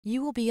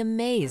You will be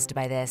amazed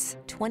by this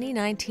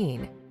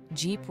 2019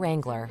 Jeep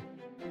Wrangler.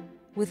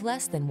 With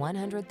less than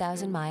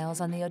 100,000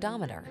 miles on the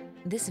odometer,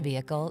 this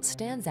vehicle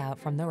stands out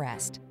from the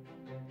rest.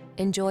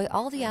 Enjoy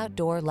all the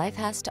outdoor life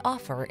has to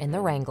offer in the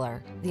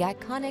Wrangler, the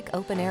iconic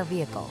open-air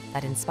vehicle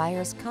that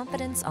inspires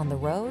confidence on the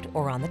road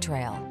or on the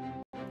trail.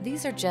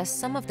 These are just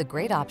some of the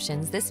great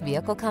options this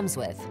vehicle comes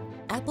with: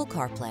 Apple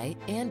CarPlay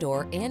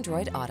and/or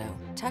Android Auto,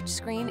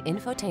 touchscreen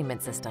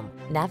infotainment system,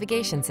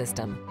 navigation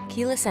system,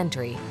 keyless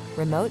entry,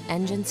 remote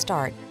engine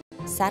start,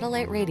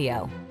 satellite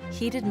radio,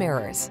 heated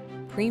mirrors,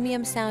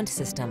 premium sound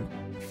system,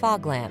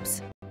 fog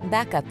lamps,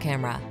 backup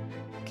camera.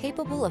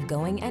 Capable of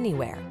going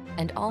anywhere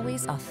and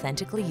always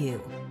authentically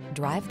you.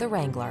 Drive the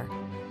Wrangler.